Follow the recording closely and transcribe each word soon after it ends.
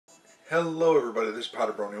Hello everybody, this is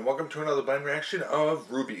PotterBrony, and welcome to another blind reaction of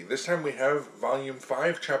RWBY. This time we have Volume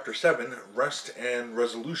 5, Chapter 7, Rest and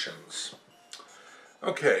Resolutions.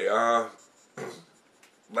 Okay,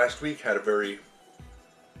 last week had a very,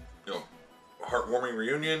 heartwarming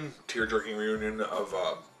reunion, tear-jerking reunion of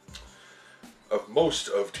most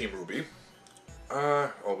of Team RWBY.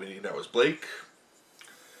 All we need now is Blake.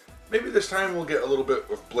 Maybe this time we'll get a little bit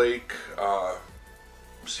of Blake,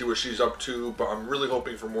 see what she's up to, but I'm really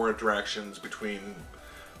hoping for more interactions between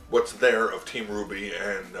what's there of Team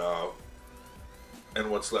RWBY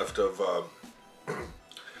and what's left of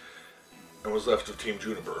Team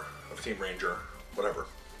Juniper, of Team Ranger, whatever.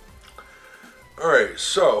 All right,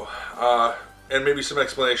 so and maybe some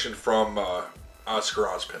explanation from Oscar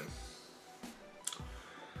Ozpin.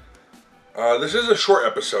 This is a short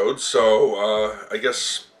episode, so I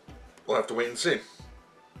guess we'll have to wait and see.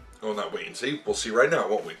 Well, not wait and see. We'll see right now,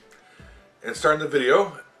 won't we? And starting the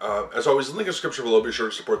video, as always, link in the description below. Be sure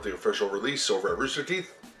to support the official release over at Rooster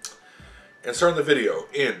Teeth. And starting the video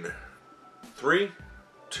in 3,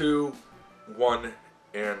 2, 1,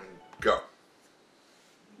 and go.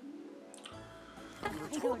 That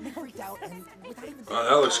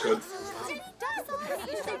looks good.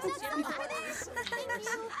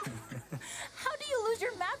 How do you lose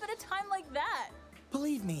your map at a time like that?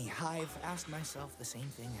 Believe me, I've asked myself the same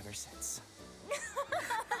thing ever since.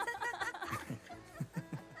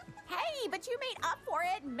 Hey, but you made up for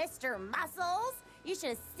it, Mr. Muscles. You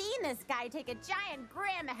should have seen this guy take a giant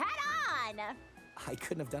grim head-on. I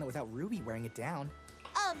couldn't have done it without Ruby wearing it down.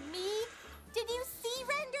 Me? Did you see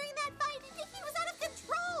Ren during that fight? He was out of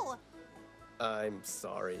control. I'm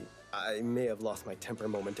sorry. I may have lost my temper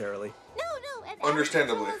momentarily. No, and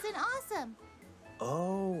Understandably. Out of control isn't awesome.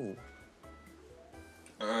 Oh.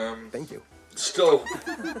 Thank you. Still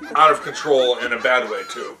out of control in a bad way,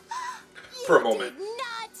 too. For a moment. Did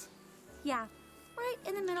not. Yeah, right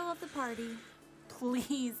in the middle of the party.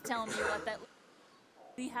 Please tell me what that.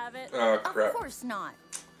 We have it. Oh, crap. Of course not.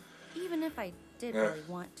 Even if I did really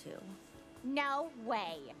want to. No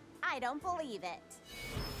way. I don't believe it.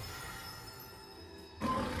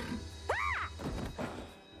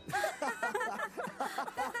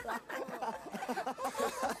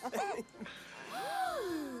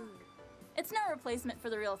 It's no replacement for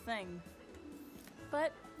the real thing,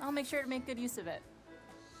 but I'll make sure to make good use of it.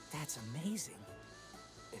 That's amazing.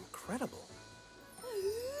 Incredible.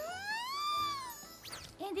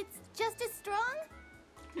 And it's just as strong?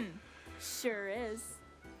 Sure is.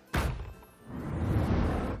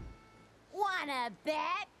 Wanna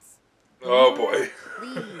bet? Oh boy.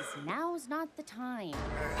 Please, now's not the time.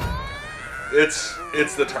 It's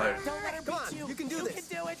the time. Don't let her Come beat on, you can do this.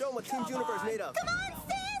 do it. Show them what Team Juniper's made of. Come on,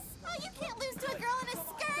 sis! Oh, you can't lose to a girl in a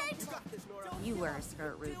skirt! You wear a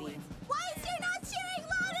skirt, Ruby. Why is there not cheering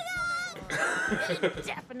loud enough? It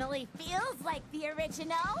definitely feels like the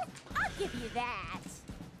original. I'll give you that.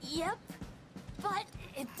 Yep, but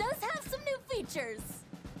it does have some new features.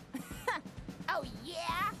 Oh,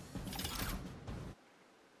 yeah?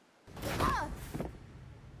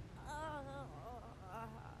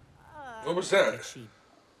 What was that? Did she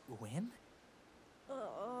win?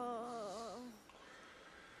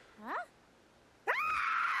 Huh?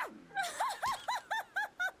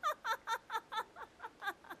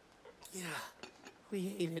 Yeah,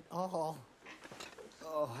 we ate it all.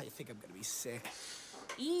 Oh, I think I'm gonna be sick.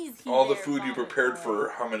 Easy All the there, food you Vomit prepared Boy. for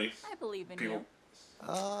how many I believe in people? you.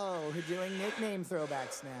 Oh, we're doing nickname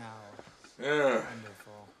throwbacks now. Yeah,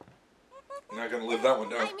 Wonderful. I'm not gonna live that one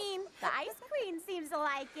down. I mean, the Ice Queen seems to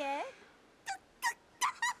like it.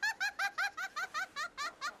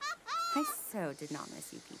 I so did not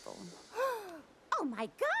miss you people. Oh my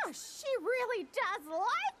gosh, she really does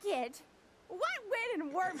like it. What went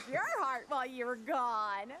and warmed your heart while you were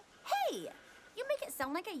gone? Hey, you make it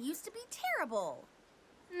sound like I used to be terrible.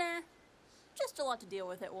 Nah, just a lot to deal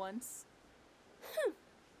with at once.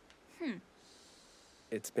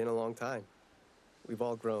 It's been a long time. We've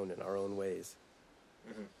all grown in our own ways.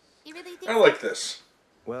 You really think I like this.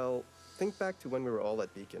 Well, think back to when we were all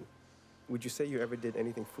at Beacon. Would you say you ever did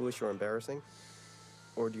anything foolish or embarrassing?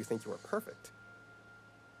 Or do you think you were perfect?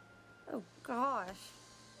 Oh gosh.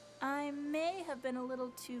 I may have been a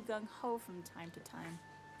little too gung-ho from time to time.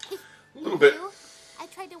 A little bit. I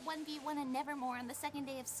tried to 1v1 a Nevermore on the second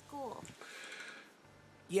day of school.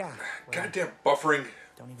 Yeah. Well, Goddamn buffering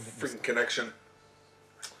don't even get me freaking started. connection.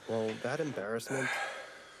 Well, that embarrassment,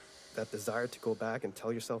 that desire to go back and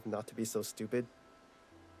tell yourself not to be so stupid,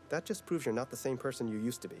 that just proves you're not the same person you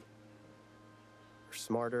used to be. You're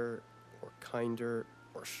smarter, or kinder,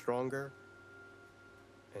 or stronger,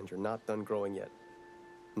 and you're not done growing yet.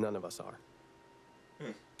 None of us are.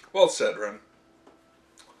 Well said, Ren.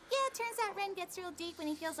 Yeah, it turns out Ren gets real deep when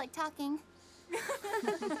he feels like talking.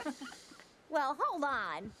 Well, hold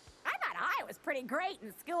on. I thought I was pretty great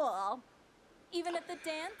in school. Even at the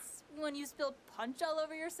dance, when you spilled punch all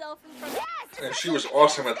over yourself in front of... Yes! And she was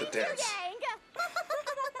awesome at the Thank you, dance. gang.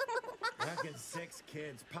 How can 6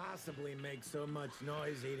 kids possibly make so much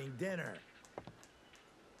noise eating dinner?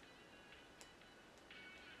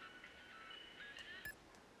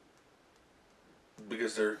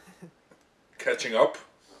 Because they're catching up.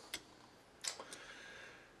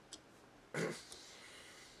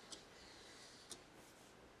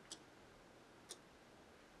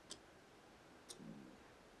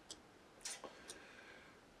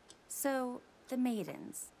 So, the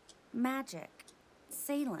maidens, magic,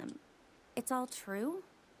 Salem, it's all true?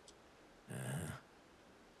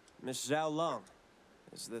 Miss Zhao Long,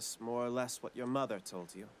 is this more or less what your mother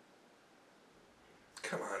told you?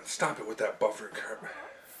 Come on, stop it with that buffer, Kurt.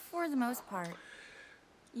 For the most part.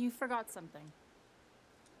 You forgot something.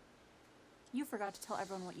 You forgot to tell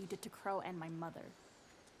everyone what you did to Crow and my mother.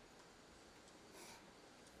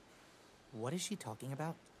 What is she talking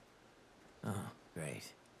about? Oh,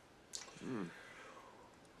 great.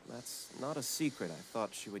 That's not a secret I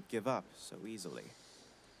thought she would give up so easily.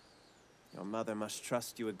 Your mother must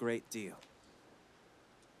trust you a great deal.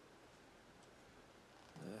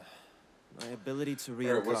 My ability to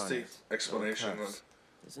Alright, what's the reincarnate, explanation though cursed,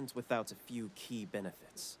 isn't without a few key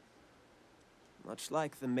benefits. Much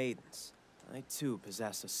like the maidens, I too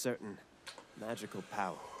possess a certain magical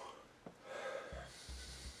power.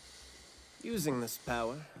 Using this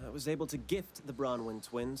power, I was able to gift the Bronwyn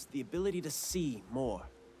twins the ability to see more,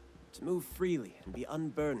 to move freely and be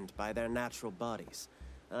unburdened by their natural bodies.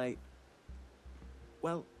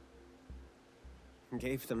 Well,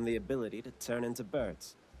 gave them the ability to turn into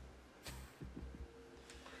birds.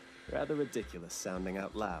 Rather ridiculous sounding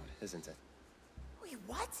out loud, isn't it? Wait,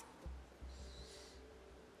 what?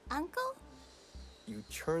 Uncle? You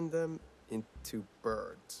turn them into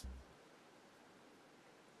birds.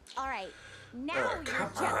 All right, now Oh, you're come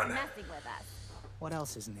just on. messing with us. What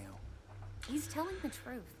else is new? He's telling the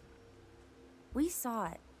truth. We saw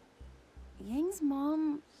it. Yang's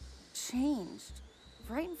mom changed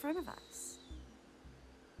right in front of us.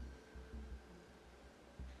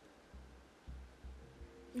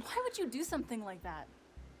 Why would you do something like that?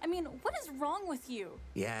 I mean, what is wrong with you?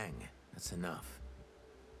 Yang, that's enough.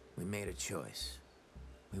 We made a choice.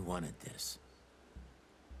 We wanted this.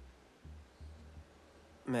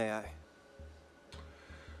 May I?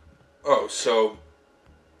 Oh, so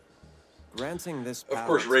Granting this of power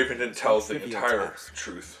course Raven didn't tell is a the trivial entire task,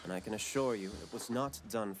 truth. and I can assure you it was not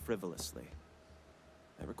done frivolously.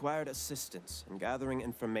 I required assistance in gathering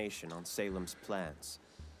information on Salem's plans,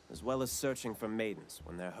 as well as searching for maidens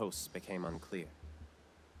when their hosts became unclear.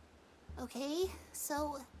 Okay,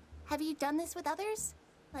 so have you done this with others?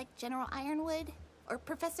 Like General Ironwood or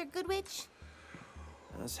Professor Goodwitch?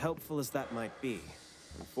 As helpful as that might be,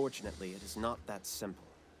 unfortunately it is not that simple.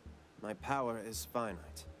 My power is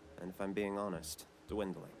finite, and if I'm being honest,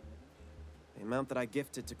 dwindling. The amount that I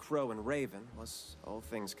gifted to Crow and Raven was, all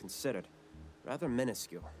things considered, rather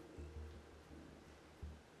minuscule.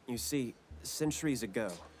 You see, centuries ago,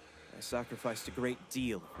 I sacrificed a great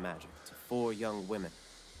deal of magic to 4 young women,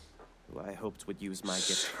 who I hoped would use my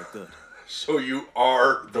gift for good. So you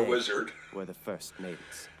are the They wizard. were the first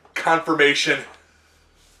maidens. Confirmation.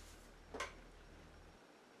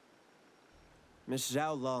 Miss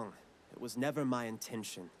Zhao Long, it was never my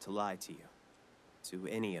intention to lie to you. To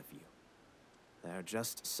any of you. There are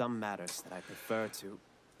just some matters that I prefer to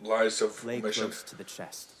Lies of lay omission. close to the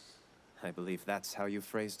chest. I believe that's how you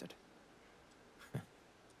phrased it.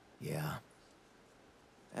 Yeah.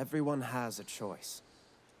 Everyone has a choice.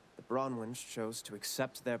 The Bronwyns chose to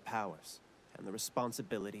accept their powers and the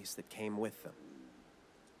responsibilities that came with them.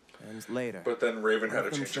 And later, But then Raven one had a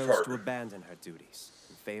of them change of chose heart. to abandon her duties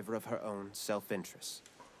in favor of her own self-interest.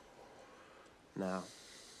 Now,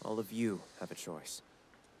 all of you have a choice.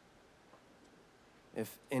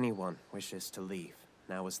 If anyone wishes to leave,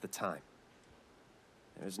 now is the time.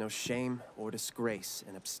 There is no shame or disgrace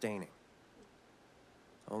in abstaining.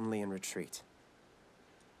 Only in retreat.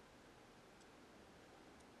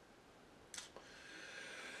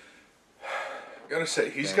 Gotta say,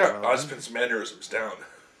 he's Very got well. Ozpin's mannerisms down.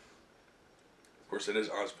 Of course, it is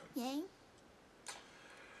Ozpin. Yay?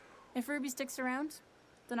 If Ruby sticks around,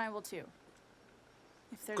 then I will too.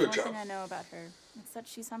 If there's Good one job. thing I know about her, it's that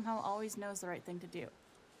she somehow always knows the right thing to do.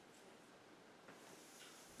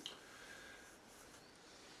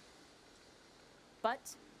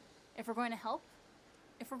 But if we're going to help,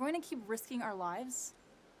 if we're going to keep risking our lives,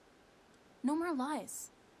 no more lies.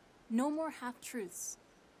 No more half-truths.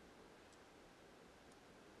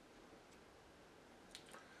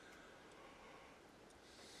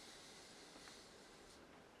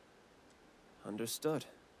 Understood.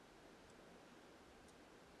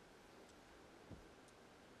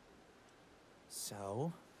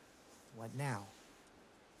 So, what now?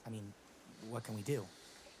 I mean, what can we do?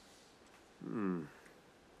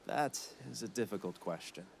 That is a difficult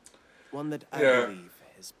question. One that I believe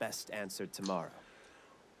is best answered tomorrow.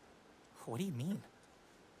 What do you mean?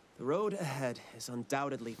 The road ahead is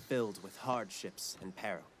undoubtedly filled with hardships and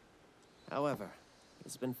peril. However,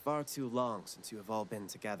 it's been far too long since you have all been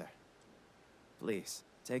together. Please,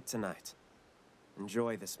 take tonight.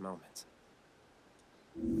 Enjoy this moment.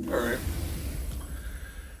 Alright.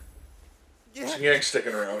 So Yang's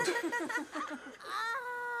sticking around.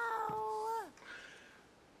 Oh.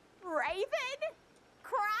 Raven?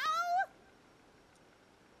 Crow?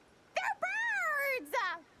 They're birds!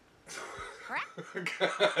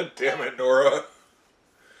 God damn it, Nora.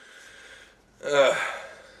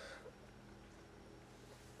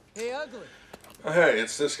 Hey, Ugly. Oh, hey,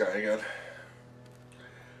 it's this guy again.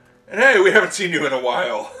 And hey, we haven't seen you in a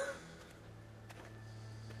while.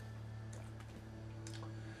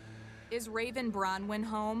 Is Raven Bronwyn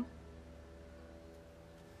home?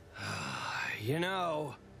 You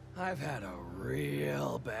know, I've had a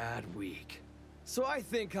real bad week. So I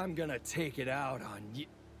think I'm gonna take it out on you.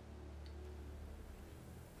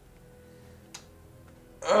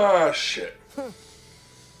 Ah, shit.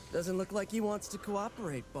 Doesn't look like he wants to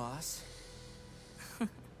cooperate, boss.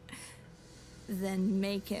 Then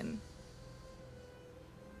make him.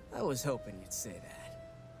 I was hoping you'd say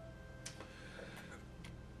that.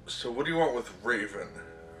 So what do you want with Raven?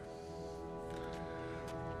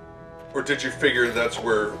 Or did you figure that's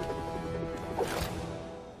where...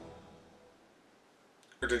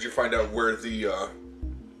 Or did you find out where the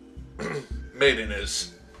maiden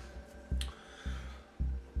is?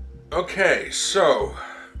 Okay, so...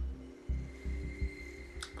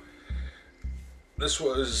 This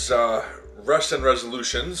was Rest and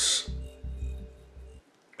Resolutions.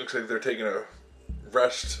 Looks like they're taking a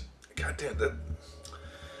rest. God damn, that...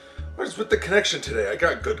 What is with the connection today? I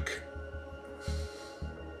got good...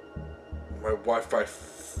 My Wi-Fi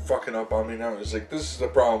fucking up on me now. It's like, this is the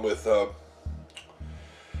problem with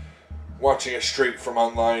watching it straight from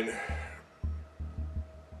online.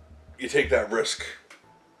 You take that risk.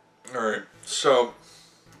 Alright, so...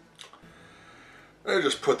 I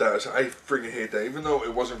just put that as, I freaking hate that, even though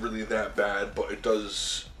it wasn't really that bad, but it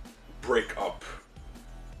does break up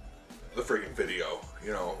the freaking video,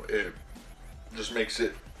 you know, it just makes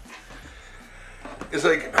it, it's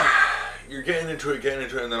like, you're getting into it,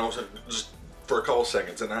 and then all of a sudden, just for a couple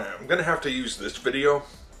seconds, and I'm going to have to use this video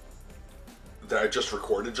that I just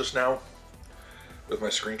recorded just now, with my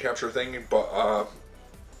screen capture thing, but,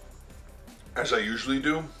 as I usually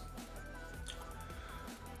do,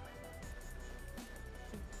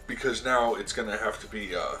 because now it's gonna have to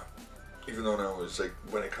be, even though now it's like,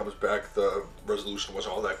 when it comes back, the resolution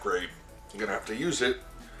wasn't all that great, I'm gonna have to use it,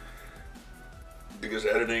 because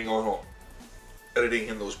editing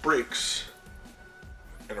in those breaks,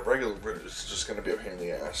 in a regular video, is just gonna be a pain in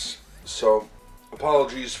the ass. So,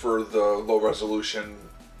 apologies for the low resolution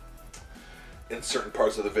in certain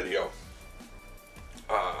parts of the video.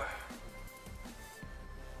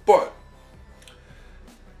 But,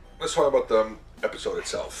 let's talk about the episode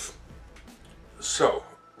itself. So,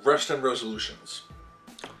 Rest and Resolutions.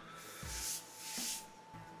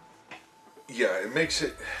 Yeah, it makes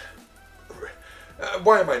it...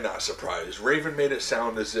 why am I not surprised? Raven made it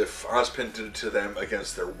sound as if Ozpin did it to them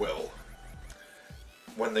against their will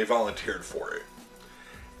when they volunteered for it.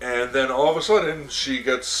 And then all of a sudden, she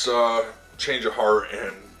gets change of heart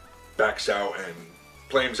and backs out and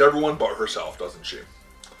blames everyone but herself, doesn't she?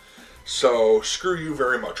 So, screw you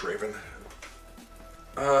very much, Raven.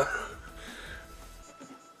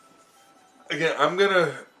 Again, I'm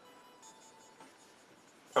gonna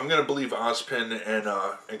believe Ozpin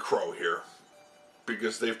and Crow here,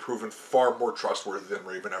 because they've proven far more trustworthy than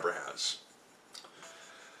Raven ever has.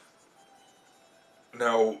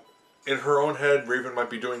 Now, in her own head, Raven might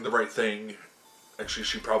be doing the right thing. Actually,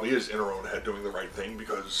 she probably is in her own head doing the right thing,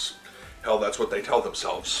 because, hell, that's what they tell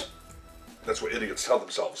themselves. That's what idiots tell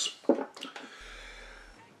themselves.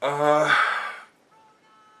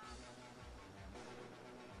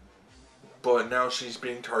 But now she's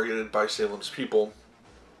being targeted by Salem's people.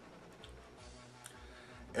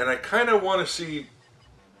 And I kind of want to see,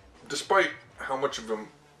 despite how much of an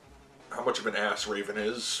ass Raven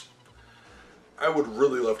is, I would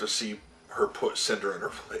really love to see her put Cinder in her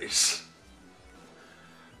place.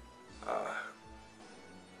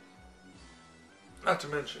 Not to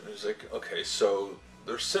mention, it's like, okay, so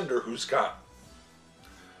there's Cinder who's got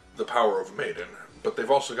the power of Maiden, but they've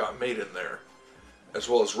also got Maiden there, as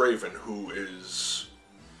well as Raven, who is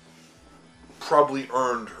probably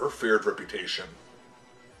earned her feared reputation.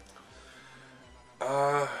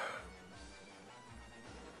 So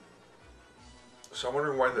I'm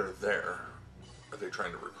wondering why they're there. Are they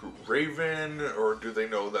trying to recruit Raven, or do they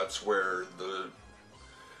know that's where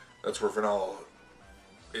Vanal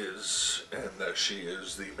is, and that she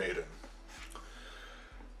is the Maiden?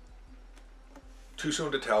 Too soon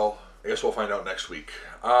to tell. I guess we'll find out next week.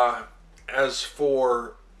 As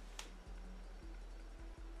for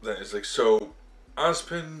then, it's like, so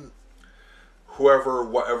Ozpin,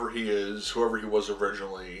 whatever he is, whoever he was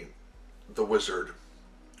originally, the wizard,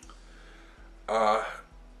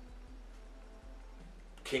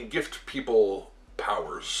 can gift people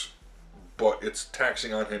powers, but it's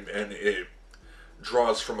taxing on him, and it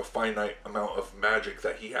draws from a finite amount of magic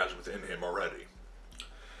that he has within him already.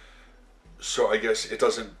 So I guess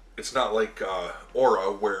it's not like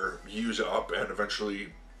Aura, where you use it up and eventually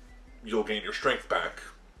you'll gain your strength back.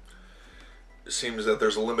 It seems that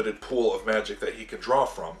there's a limited pool of magic that he can draw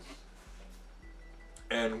from.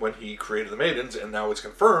 And when he created the Maidens, and now it's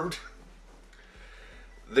confirmed,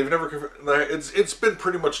 they've never... It's been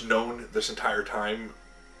pretty much known this entire time.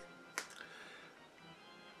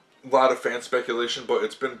 A lot of fan speculation, but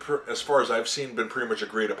it's been, as far as I've seen, been pretty much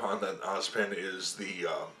agreed upon that Ozpin is the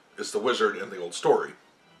wizard in the old story.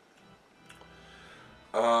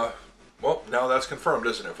 Well, now that's confirmed,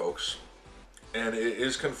 isn't it, folks? And it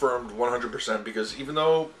is confirmed 100%, because even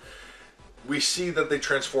though we see that they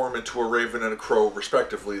transform into a raven and a crow,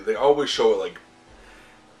 respectively, they always show it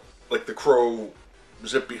like the crow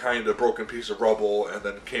zipped behind a broken piece of rubble and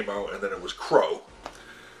then came out and then it was Crow.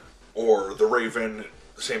 Or the Raven,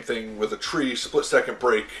 the same thing with a tree, split second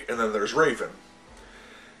break, and then there's Raven.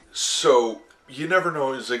 So, you never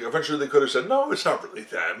know. It's like, eventually they could have said, no, it's not really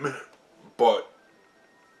them. But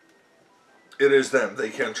it is them. They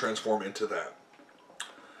can transform into that.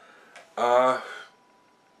 I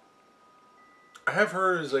have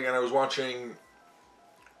heard, and I was watching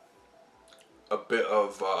a bit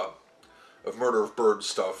of Murder of Birds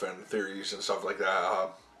stuff and theories and stuff like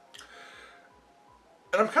that.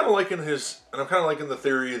 And I'm kind of liking the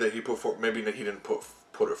theory that he put forward. Maybe he didn't put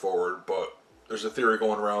it forward, but there's a theory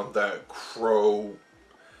going around that Crow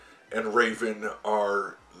and Raven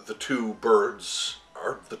are the two birds,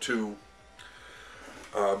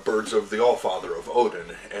 birds of the Allfather of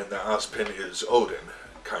Odin, and that Ozpin is Odin,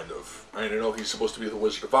 kind of. I know he's supposed to be the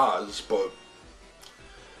Wizard of Oz, but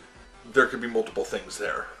there could be multiple things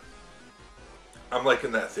there. I'm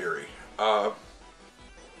liking that theory.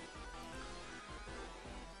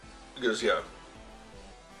 Because, yeah,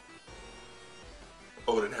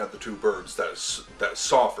 Odin had the two birds that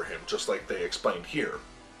saw for him, just like they explained here.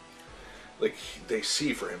 Like, they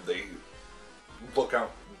see for him, they look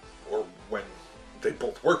out, or when they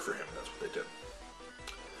both work for him, that's what they did.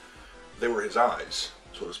 They were his eyes,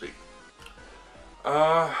 so to speak.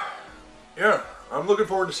 Yeah, I'm looking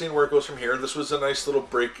forward to seeing where it goes from here. This was a nice little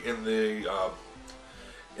break in the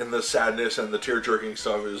sadness and the tear-jerking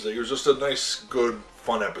stuff. It was just a nice, good,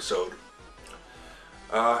 fun episode.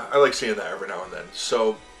 I like seeing that every now and then.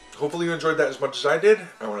 So, hopefully you enjoyed that as much as I did.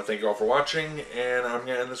 I want to thank you all for watching, and I'm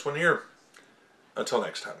going to end this one here. Until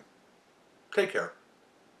next time. Take care.